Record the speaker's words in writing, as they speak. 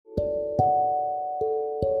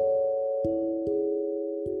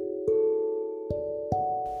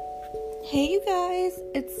Hey you guys,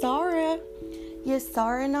 it's Sarah. Yes,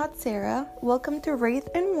 Sarah, not Sarah. Welcome to Wraith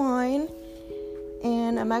and Wine.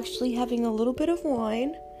 And I'm actually having a little bit of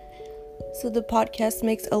wine, so the podcast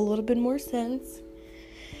makes a little bit more sense.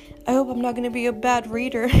 I hope I'm not going to be a bad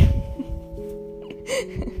reader. Do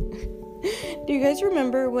you guys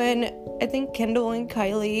remember when I think Kendall and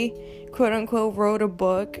Kylie, quote unquote, wrote a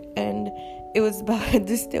book and it was about a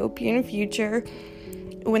dystopian future?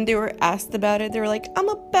 When they were asked about it, they were like, I'm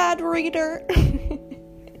a bad reader.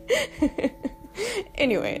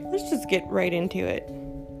 Anyway, let's just get right into it.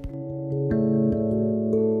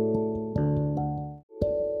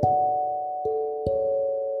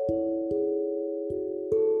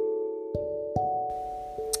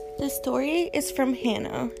 The story is from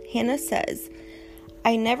Hannah. Hannah says,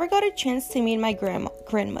 I never got a chance to meet my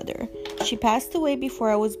grandmother. She passed away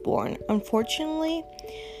before I was born. Unfortunately,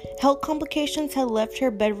 health complications had left her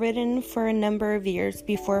bedridden for a number of years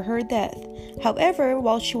before her death. However,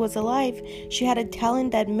 while she was alive, she had a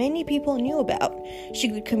talent that many people knew about. She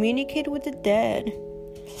could communicate with the dead.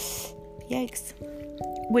 Yikes.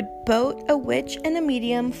 With both a witch and a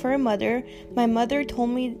medium for a mother, my mother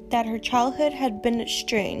told me that her childhood had been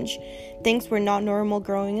strange. Things were not normal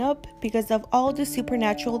growing up because of all the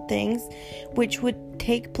supernatural things which would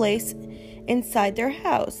take place inside their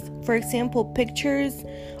house. For example, pictures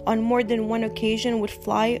on more than one occasion would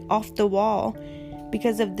fly off the wall.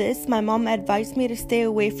 Because of this, my mom advised me to stay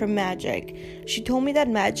away from magic. She told me that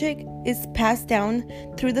magic is passed down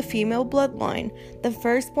through the female bloodline. The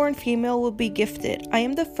firstborn female will be gifted. I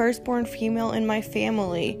am the firstborn female in my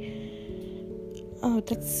family. Oh,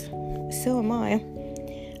 so am I.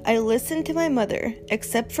 I listened to my mother,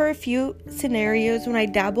 except for a few scenarios when I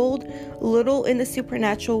dabbled a little in the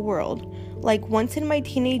supernatural world. Like once in my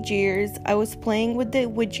teenage years, I was playing with the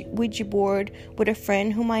Ouija board with a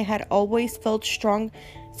friend whom I had always felt strong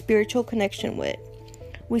spiritual connection with.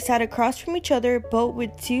 We sat across from each other, both with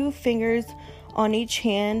 2 fingers on each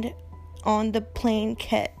hand on the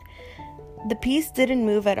planchette. The piece didn't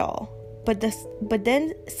move at all, but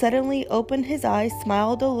then suddenly opened his eyes,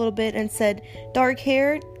 smiled a little bit, and said,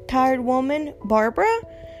 "Dark-haired, tired woman, Barbara?"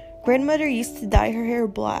 Grandmother used to dye her hair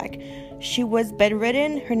black. She was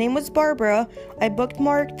bedridden. Her name was Barbara. I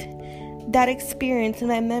bookmarked that experience in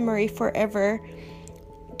my memory forever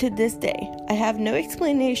to this day. I have no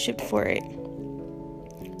explanation for it.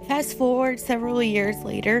 Fast forward several years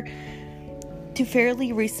later to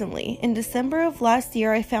fairly recently. In December of last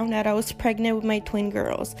year, I found out I was pregnant with my twin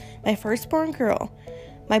girls, my firstborn girl.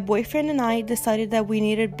 My boyfriend and I decided that we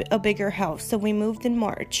needed a bigger house, so we moved in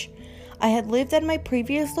March. I had lived at my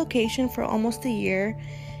previous location for almost a year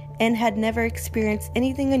and had never experienced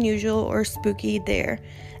anything unusual or spooky there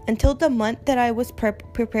until the month that I was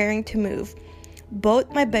preparing to move.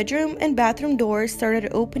 Both my bedroom and bathroom doors started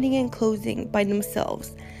opening and closing by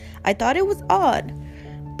themselves. I thought it was odd,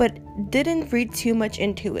 but didn't read too much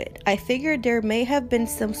into it. I figured there may have been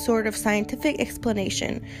some sort of scientific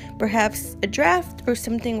explanation, perhaps a draft or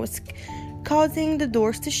something was causing the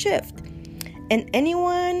doors to shift. And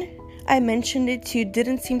anyone I mentioned it to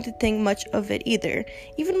didn't seem to think much of it either.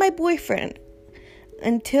 Even my boyfriend.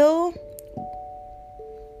 Until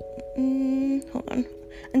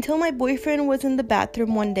my boyfriend was in the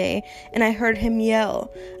bathroom one day and I heard him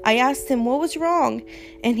yell. I asked him what was wrong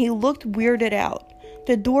and he looked weirded out.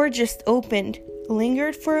 The door just opened,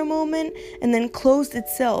 lingered for a moment, and then closed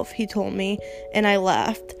itself, he told me, and I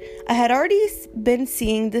laughed. I had already been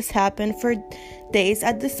seeing this happen for days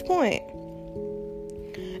at this point.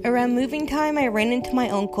 Around moving time, I ran into my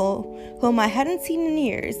uncle, whom I hadn't seen in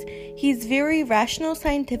years. He's very rational,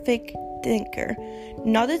 scientific thinker,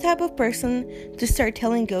 not the type of person to start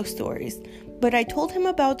telling ghost stories. But I told him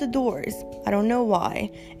about the doors. I don't know why.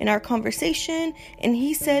 In our conversation, and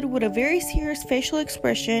he said with a very serious facial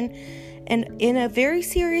expression and in a very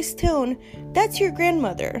serious tone, "That's your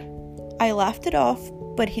grandmother." I laughed it off,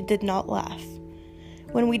 but he did not laugh.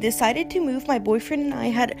 When we decided to move, my boyfriend and I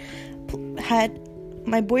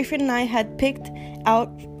had picked out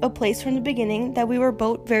a place from the beginning that we were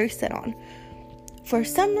both very set on. For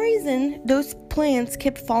some reason, those plans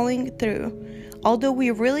kept falling through, although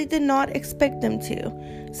we really did not expect them to.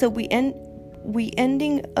 So we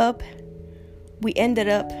ended up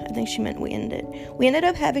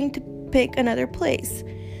having to pick another place.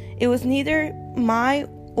 It was neither my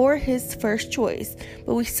or his first choice,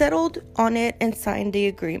 but we settled on it and signed the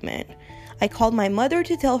agreement. I called my mother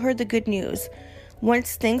to tell her the good news.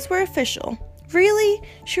 Once things were official. "Really?"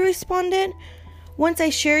 she responded. Once I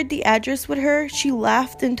shared the address with her, she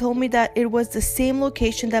laughed and told me that it was the same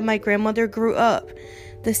location that my grandmother grew up.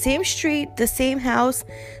 The same street, the same house,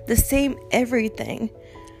 the same everything.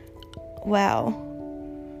 Wow.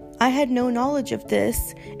 I had no knowledge of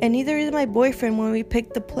this, and neither did my boyfriend when we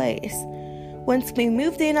picked the place. Once we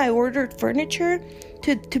moved in, I ordered furniture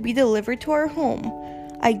to be delivered to our home.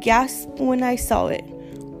 I gasped when I saw it.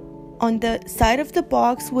 On the side of the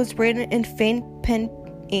box was written in faint pen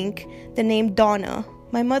ink the name Donna,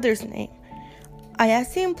 my mother's name. I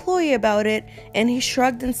asked the employee about it, and he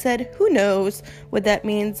shrugged and said, "Who knows what that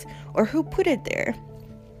means or who put it there?"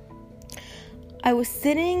 I was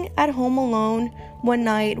sitting at home alone one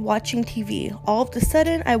night watching TV. All of a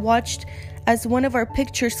sudden, I watched as one of our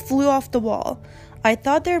pictures flew off the wall. I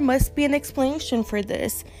thought there must be an explanation for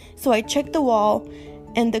this, so I checked the wall,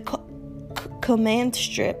 and the command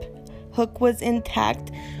strip hook was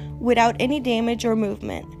intact without any damage or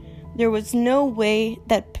movement. There was no way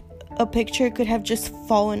that a picture could have just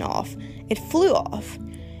fallen off. It flew off.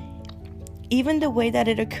 Even the way that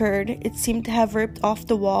it occurred, it seemed to have ripped off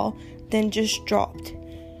the wall, then just dropped.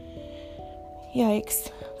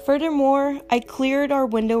 Yikes. Furthermore, I cleared our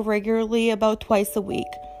window regularly about twice a week.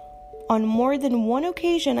 On more than one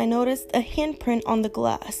occasion, I noticed a handprint on the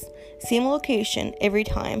glass. Same location every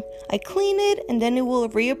time. I clean it and then it will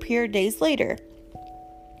reappear days later.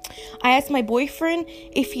 I asked my boyfriend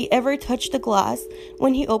if he ever touched the glass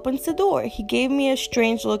when he opens the door. He gave me a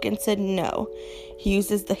strange look and said no. He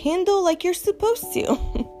uses the handle like you're supposed to.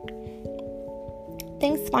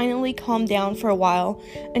 Things finally calmed down for a while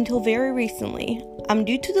until very recently. I'm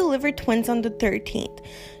due to deliver twins on the 13th.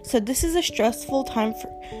 So this is a stressful time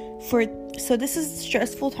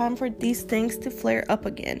for these things to flare up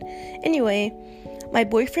again. Anyway, my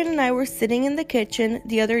boyfriend and I were sitting in the kitchen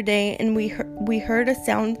the other day, and we heard a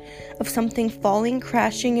sound of something falling,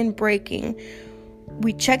 crashing, and breaking.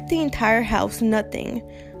 We checked the entire house, nothing.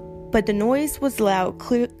 But the noise was loud,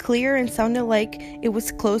 clear, and sounded like it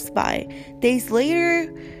was close by. Days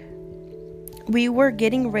later, we were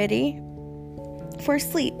getting ready for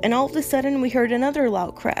sleep, and all of a sudden we heard another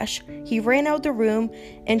loud crash. He ran out the room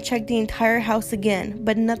and checked the entire house again,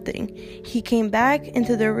 but nothing. He came back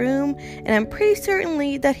into the room, and I'm pretty certain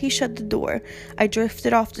that he shut the door. I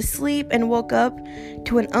drifted off to sleep and woke up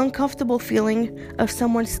to an uncomfortable feeling of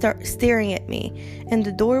someone staring at me, and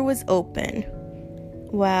the door was open.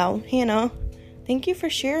 Wow, Hannah, thank you for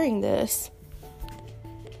sharing this.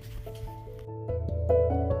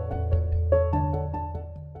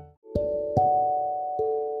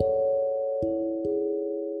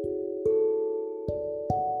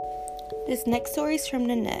 This next story is from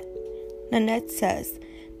Nanette. Nanette says,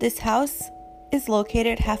 "This house is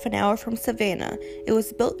located half an hour from Savannah. It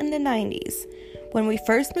was built in the 90s. When we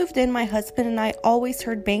first moved in, my husband and I always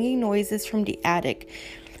heard banging noises from the attic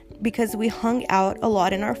because we hung out a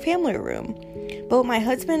lot in our family room. Both my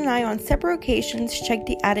husband and I on separate occasions checked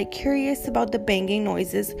the attic curious about the banging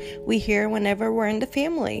noises we hear whenever we're in the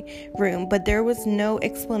family room, but there was no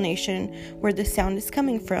explanation where the sound is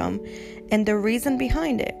coming from and the reason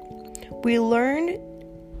behind it. We learned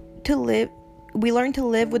to live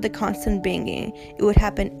with the constant banging. It would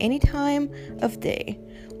happen any time of day.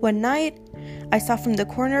 One night, I saw from the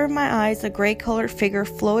corner of my eyes a gray-colored figure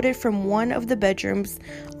floated from one of the bedrooms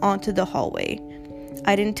onto the hallway.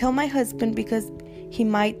 I didn't tell my husband because he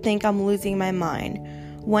might think I'm losing my mind.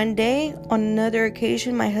 One day, on another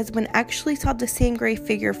occasion, my husband actually saw the same gray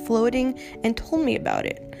figure floating and told me about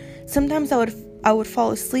it. Sometimes I would fall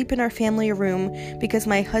asleep in our family room because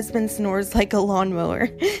my husband snores like a lawnmower.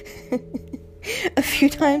 A few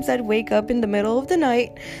times I'd wake up in the middle of the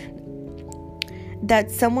night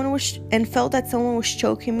felt that someone was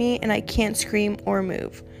choking me, and I can't scream or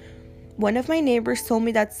move. One of my neighbors told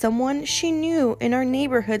me that someone she knew in our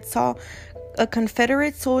neighborhood saw a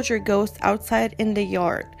Confederate soldier ghost outside in the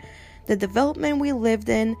yard. The development we lived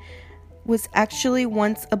in was actually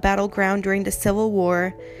once a battleground during the Civil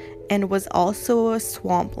War and was also a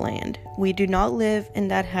swampland. We do not live in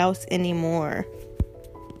that house anymore."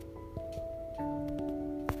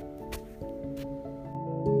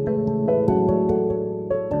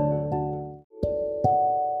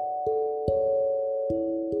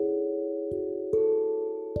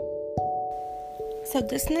 So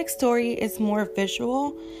this next story is more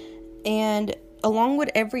visual, and along with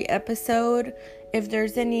every episode, if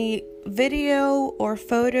there's any video or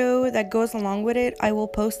photo that goes along with it, I will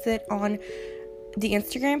post it on the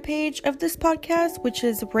Instagram page of this podcast, which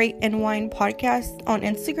is Rate and Wine Podcast on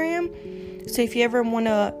Instagram. So if you ever want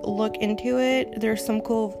to look into it, there's some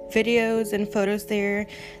cool videos and photos there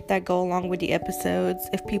that go along with the episodes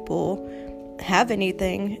if people have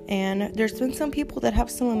anything, and there's been some people that have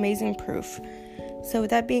some amazing proof. So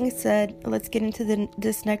with that being said, let's get into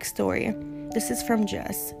this next story. This is from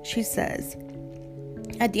Jess. She says,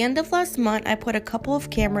 At the end of last month, I put a couple of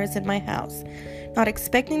cameras in my house, not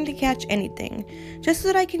expecting to catch anything, just so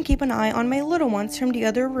that I can keep an eye on my little ones from the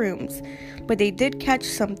other rooms. But they did catch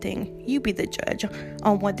something. You be the judge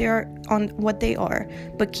on what they are.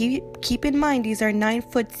 But keep in mind, these are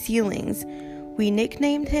 9-foot ceilings. We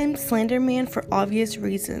nicknamed him Slenderman for obvious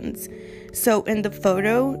reasons. So in the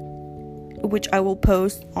photo, which I will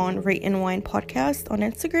post on Rate and Wine Podcast on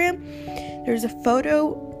Instagram, there's a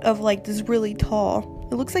photo of like this really tall.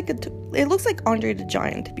 It looks like Andre the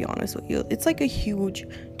Giant, to be honest with you. It's like a huge,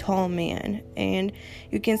 tall man, and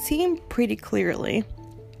you can see him pretty clearly.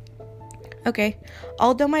 Okay,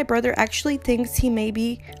 although my brother actually thinks he may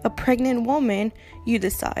be a pregnant woman, you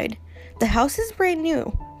decide. The house is brand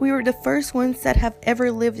new. We were the first ones that have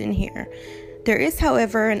ever lived in here. There is,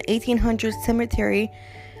 however, an 1800s cemetery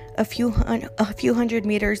a few hundred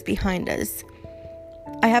meters behind us.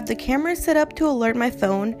 I have the camera set up to alert my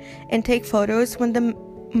phone and take photos when the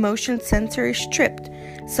motion sensor is tripped,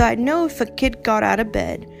 so I know if a kid got out of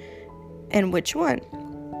bed and which one.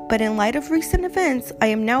 But in light of recent events, I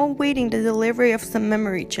am now awaiting the delivery of some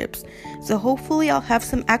memory chips, so hopefully I'll have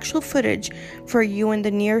some actual footage for you in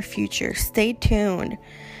the near future. Stay tuned.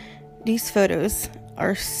 These photos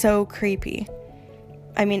are so creepy.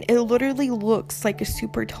 I mean, it literally looks like a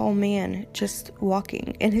super tall man just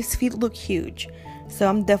walking, and his feet look huge. So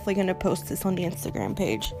I'm definitely going to post this on the Instagram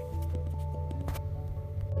page.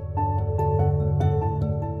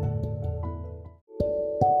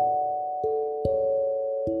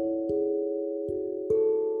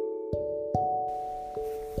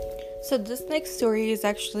 So this next story is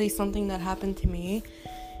actually something that happened to me,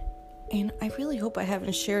 and I really hope I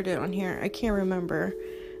haven't shared it on here. I can't remember,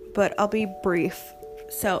 but I'll be brief.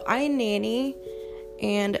 So I nanny,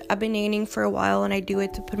 and I've been nannying for a while, and I do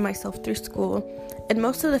it to put myself through school. And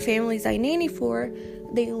most of the families I nanny for,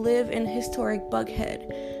 they live in historic Buckhead,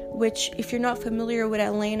 which, if you're not familiar with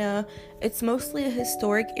Atlanta, it's mostly a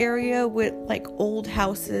historic area with like old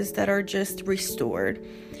houses that are just restored.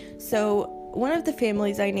 So one of the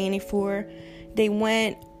families I nanny for, they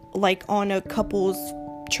went like on a couple's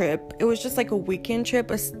trip. It was just like a weekend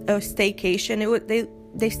trip, a staycation.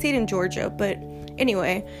 They stayed in Georgia, but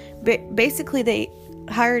anyway, basically they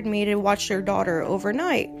hired me to watch their daughter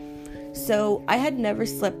overnight. So I had never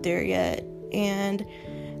slept there yet, and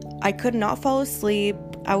I could not fall asleep.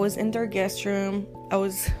 I was in their guest room. I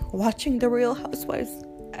was watching The Real Housewives,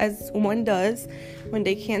 as one does when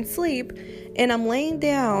they can't sleep, and I'm laying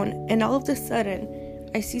down, and all of a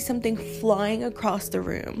sudden I see something flying across the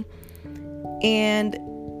room, and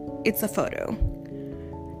it's a photo.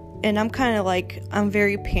 And I'm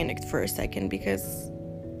very panicked for a second because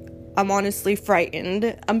I'm honestly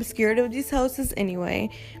frightened. I'm scared of these houses anyway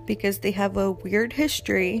because they have a weird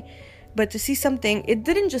history. But to see something, it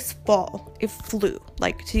didn't just fall. It flew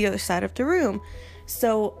like to the other side of the room.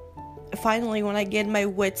 So finally, when I get my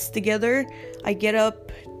wits together, I get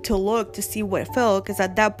up to look to see what fell, because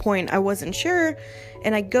at that point I wasn't sure.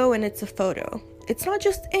 And I go, and it's a photo. It's not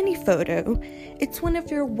just any photo. It's one of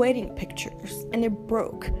their wedding pictures, and it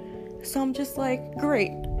broke. So I'm just like,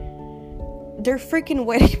 great. Their freaking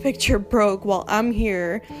wedding picture broke while I'm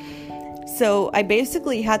here. So I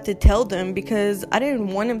basically had to tell them, because I didn't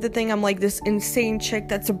want them to think I'm like this insane chick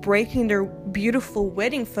that's breaking their beautiful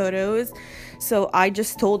wedding photos. So I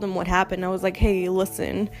just told them what happened. I was like, hey,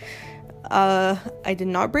 listen, I did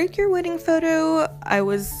not break your wedding photo. I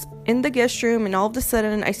was in the guest room, and all of a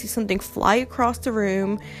sudden I see something fly across the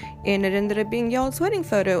room, and it ended up being y'all's wedding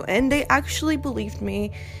photo. And they actually believed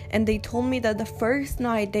me, and they told me that the first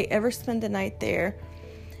night they ever spent the night there,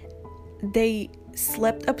 they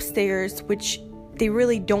slept upstairs, which they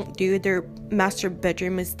really don't do. Their master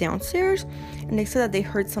bedroom is downstairs, and they said that they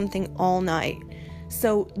heard something all night.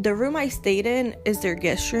 So the room I stayed in is their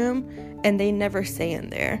guest room, and they never stay in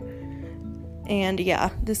there. And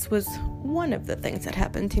yeah, this was one of the things that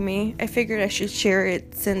happened to me. I figured I should share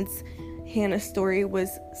it since Hannah's story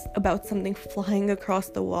was about something flying across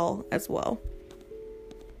the wall as well.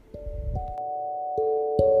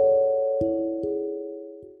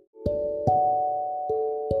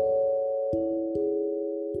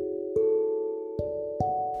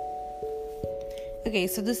 Okay,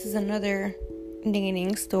 so this is another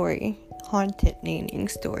nannying story, haunted nannying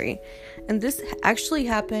story. And this actually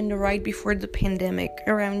happened right before the pandemic,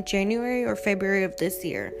 around January or February of this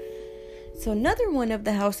year. So another one of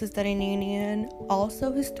the houses that I nanny in,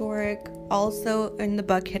 also historic, also in the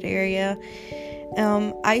Buckhead area.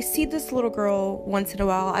 I see this little girl once in a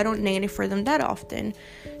while. I don't nanny for them that often.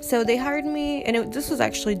 So they hired me, and this was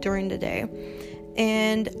actually during the day.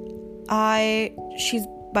 And she's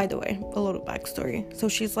by the way, a little backstory. So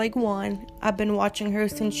she's like 1. I've been watching her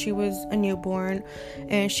since she was a newborn,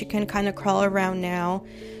 and she can kind of crawl around now.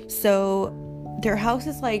 So their house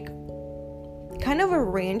is like kind of a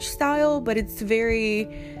ranch style, but it's very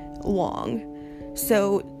long.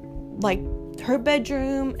 So like her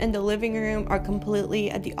bedroom and the living room are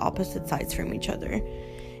completely at the opposite sides from each other.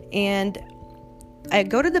 And I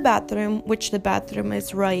go to the bathroom, which the bathroom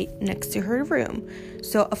is right next to her room.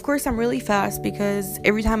 So of course I'm really fast, because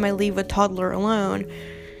every time I leave a toddler alone,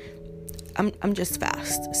 I'm just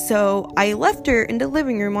fast. So I left her in the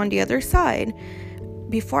living room on the other side.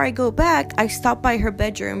 Before I go back, I stop by her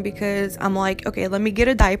bedroom, because I'm like, okay, let me get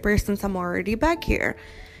a diaper since I'm already back here.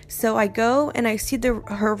 So I go and I see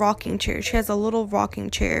her rocking chair. She has a little rocking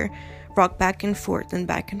chair, rock back and forth and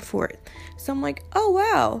back and forth. So I'm like, oh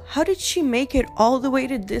wow, how did she make it all the way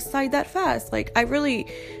to this side that fast? Like,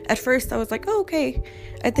 at first I was like, oh, okay,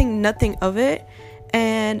 I think nothing of it.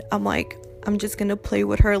 And I'm like, I'm just gonna play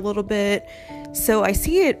with her a little bit. So I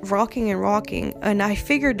see it rocking, and I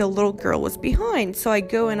figured the little girl was behind. So I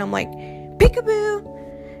go and I'm like, peekaboo,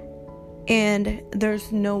 and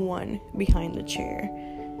there's no one behind the chair.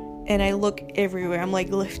 And I look everywhere. I'm like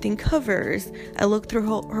lifting covers. I look through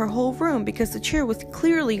her whole room, because the chair was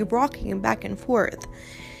clearly rocking back and forth.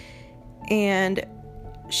 And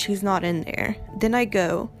she's not in there. Then I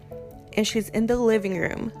go, and she's in the living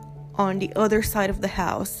room on the other side of the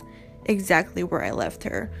house, exactly where I left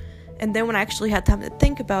her. And then when I actually had time to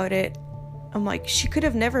think about it, I'm like, she could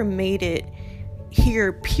have never made it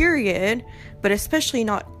here, period, but especially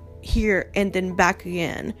not here and then back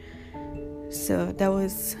again. So that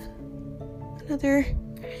was another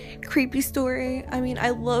creepy story. I mean, I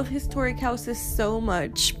love historic houses so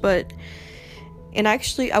much, and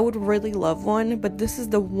actually I would really love one, but this is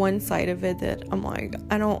the one side of it that I'm like,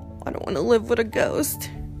 I don't want to live with a ghost.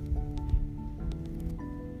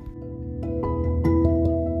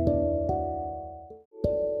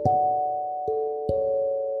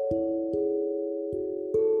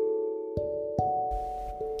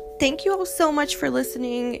 Thank you all so much for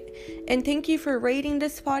listening, and thank you for rating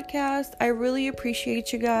this podcast. I really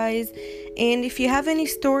appreciate you guys. And if you have any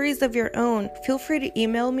stories of your own, feel free to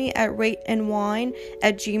email me at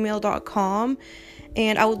rateandwine@gmail.com,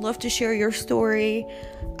 and I would love to share your story.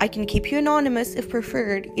 I can keep you anonymous if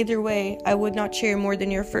preferred. Either way, I would not share more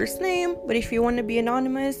than your first name, but if you want to be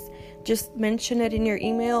anonymous, just mention it in your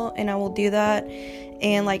email and I will do that.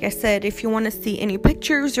 And like I said, if you want to see any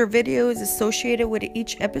pictures or videos associated with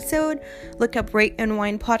each episode, look up Rate and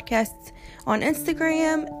Wine Podcasts on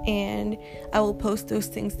Instagram, and I will post those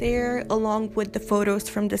things there along with the photos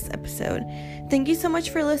from this episode. Thank you so much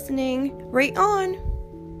for listening. Rate on!